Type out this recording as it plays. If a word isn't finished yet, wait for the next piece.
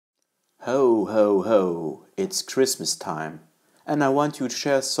Ho ho ho, it's Christmas time, and I want to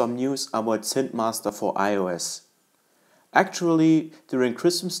share some news about Synthmaster for iOS. Actually, during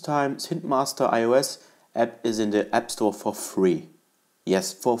Christmas time, Synthmaster iOS app is in the App Store for free.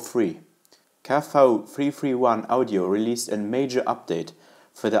 Yes, for free. KV331 Audio released a major update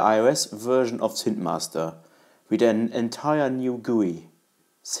for the iOS version of Synthmaster with an entire new GUI.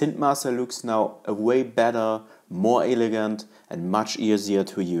 Synthmaster looks now a way better, more elegant and much easier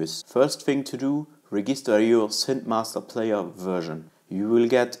to use. First thing to do, register your Synthmaster Player version. You will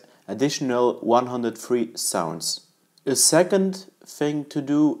get additional 103 sounds. A second thing to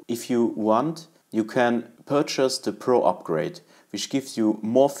do, if you want, you can purchase the Pro upgrade, which gives you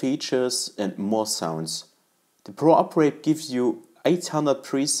more features and more sounds. The Pro upgrade gives you 800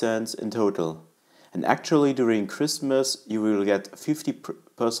 presets in total. And actually during Christmas you will get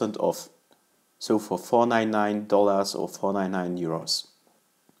 50% off. So for $499 or €499.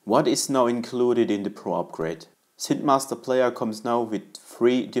 What is now included in the Pro upgrade? Synthmaster Player comes now with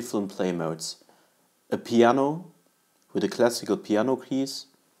 3 different play modes. A piano with the classical piano keys.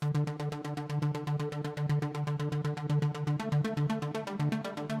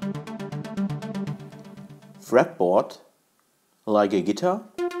 Fretboard, like a guitar.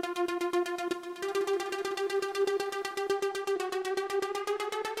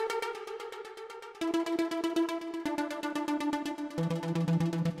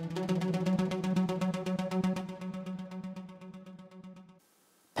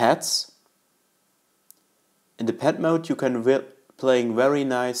 Pads. In the pad mode you can playing very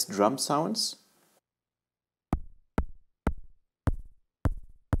nice drum sounds.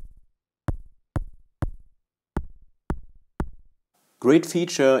 Great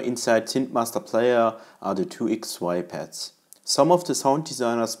feature inside Synthmaster Player are the 2 XY pads. Some of the sound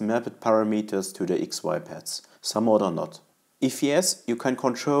designers mapped parameters to the XY pads, some other not. If yes, you can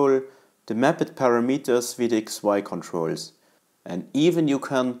control the mapped parameters with XY controls. And even you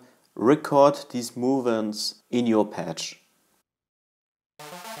can record these movements in your patch.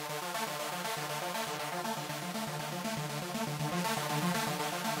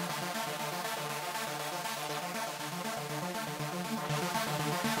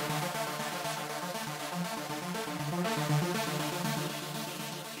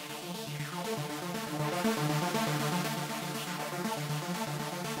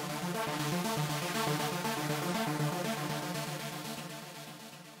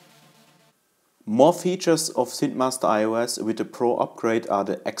 More features of Synthmaster iOS with the Pro upgrade are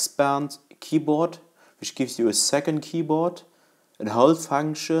the Expand keyboard, which gives you a second keyboard, a hold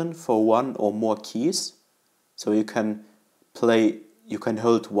function for 1 or more keys, so you can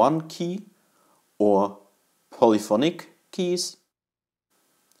hold 1 key or polyphonic keys.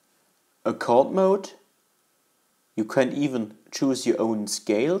 A chord mode, you can even choose your own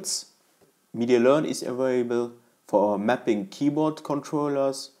scales. Media Learn is available for mapping keyboard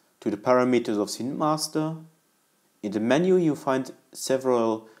controllers to the parameters of Synthmaster. In the menu you find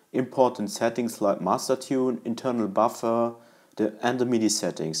several important settings like master tune, internal buffer, and the MIDI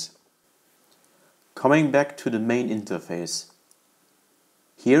settings. Coming back to the main interface.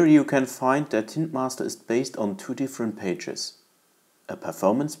 Here you can find that Synthmaster is based on 2 different pages. A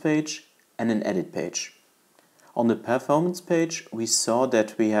performance page and an edit page. On the performance page we saw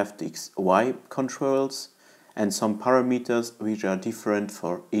that we have the XY controls and some parameters which are different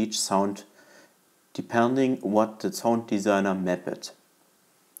for each sound depending what the sound designer mapped.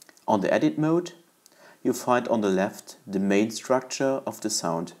 On the edit mode you find on the left the main structure of the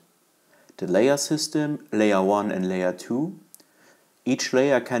sound. The layer system, layer 1 and layer 2. Each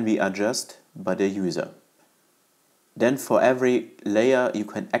layer can be adjusted by the user. Then for every layer you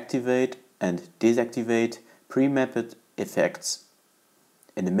can activate and deactivate pre-mapped effects.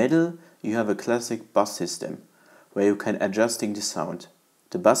 In the middle you have a classic bass system, where you can adjusting the sound.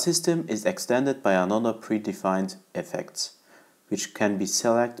 The bass system is extended by another predefined effects, which can be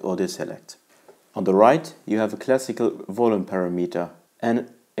select or deselect. On the right you have a classical volume parameter and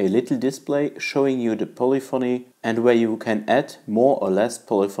a little display showing you the polyphony and where you can add more or less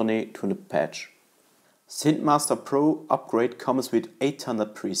polyphony to the patch. Synthmaster Pro upgrade comes with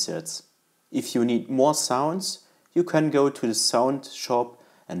 800 presets. If you need more sounds, you can go to the sound shop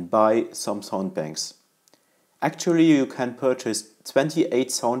and buy some sound banks. Actually you can purchase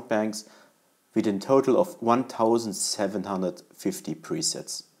 28 sound banks with a total of 1750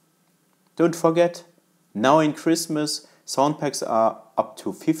 presets. Don't forget, now in Christmas sound packs are up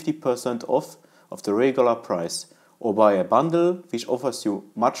to 50% off of the regular price, or buy a bundle which offers you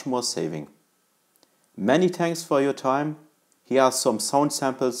much more saving. Many thanks for your time. Here are some sound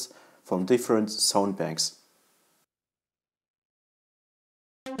samples from different sound banks.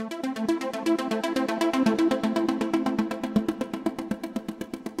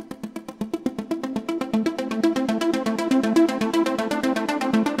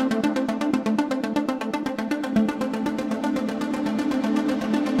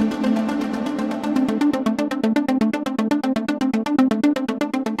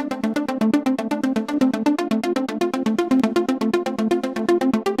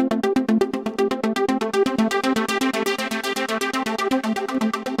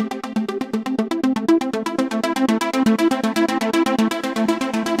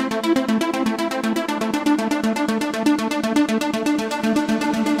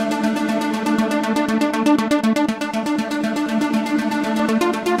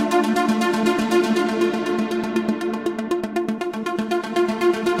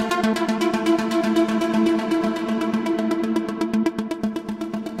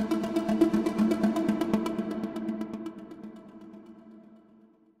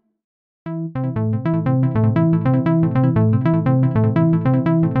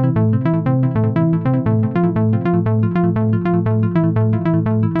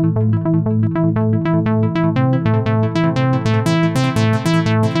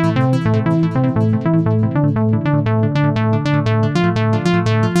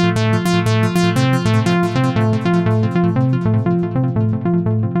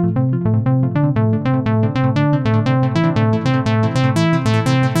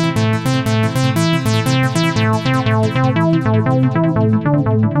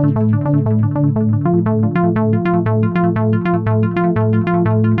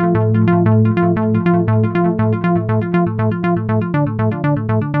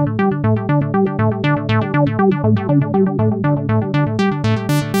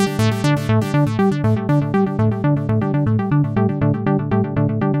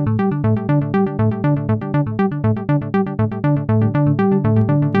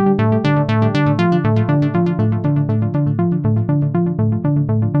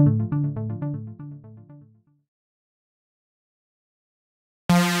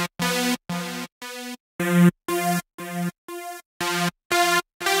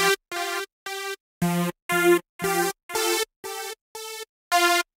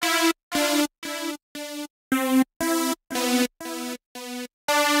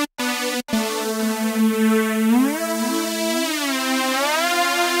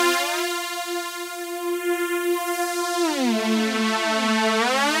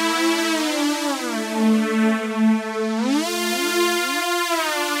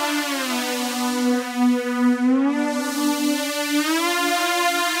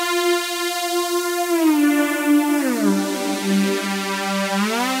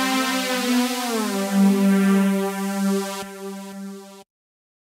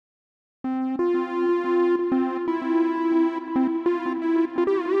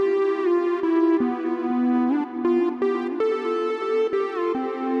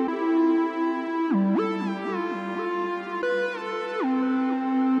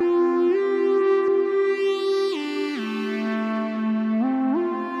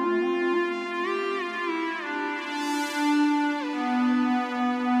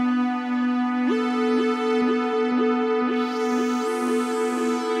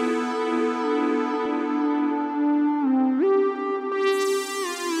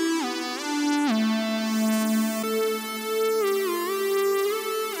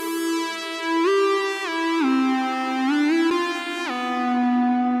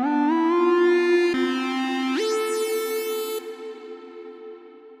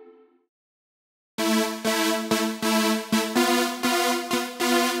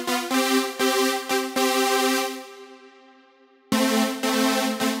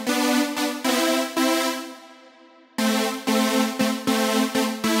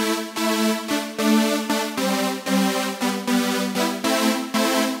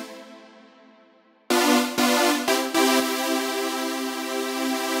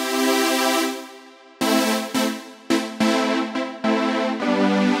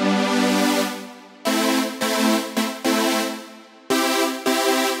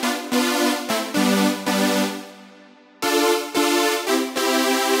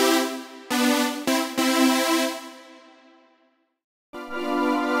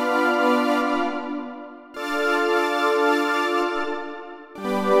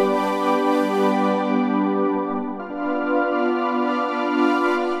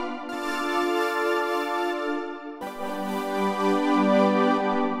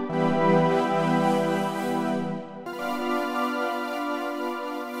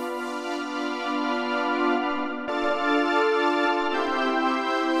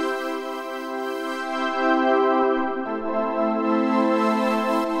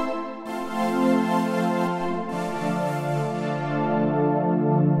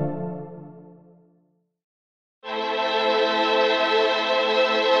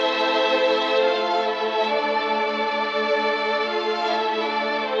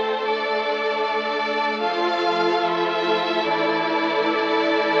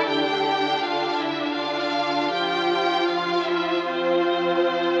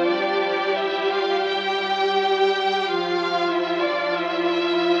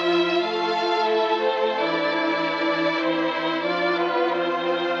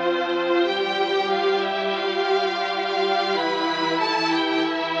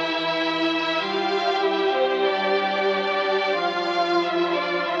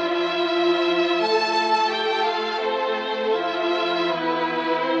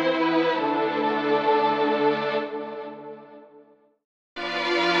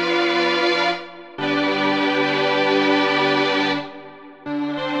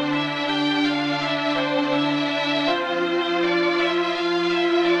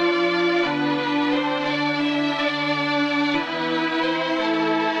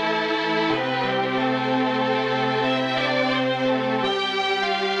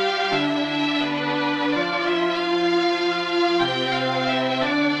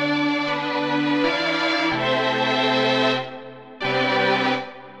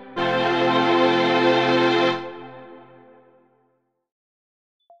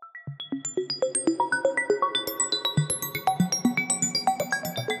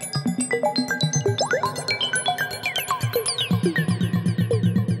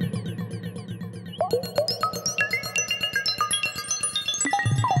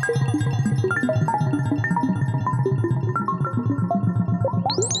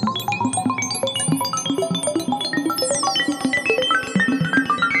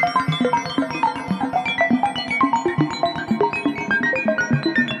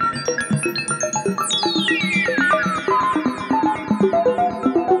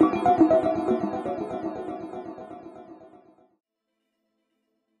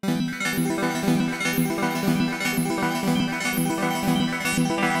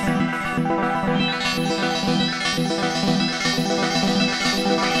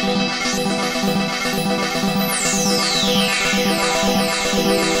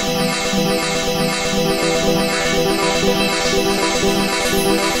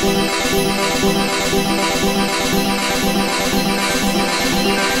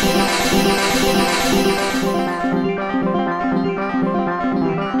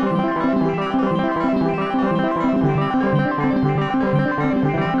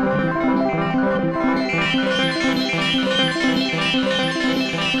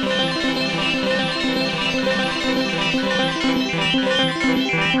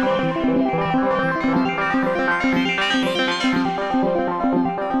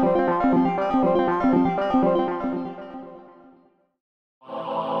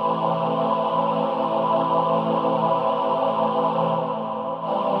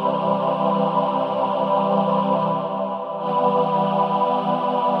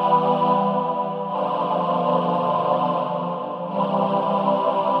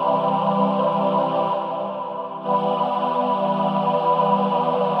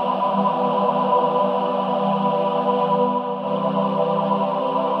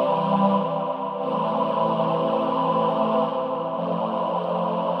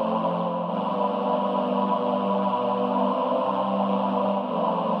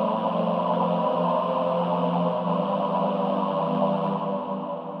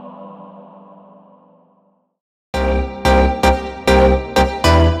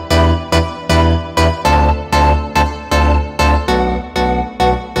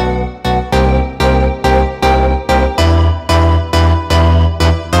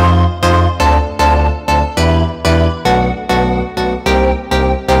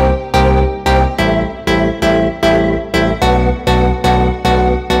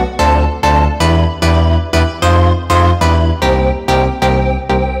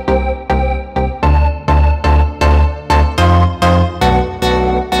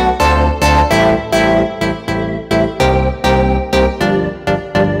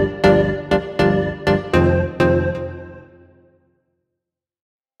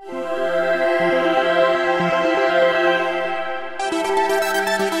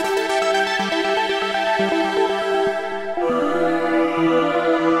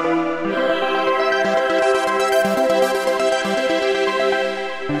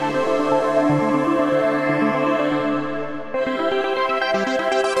 you.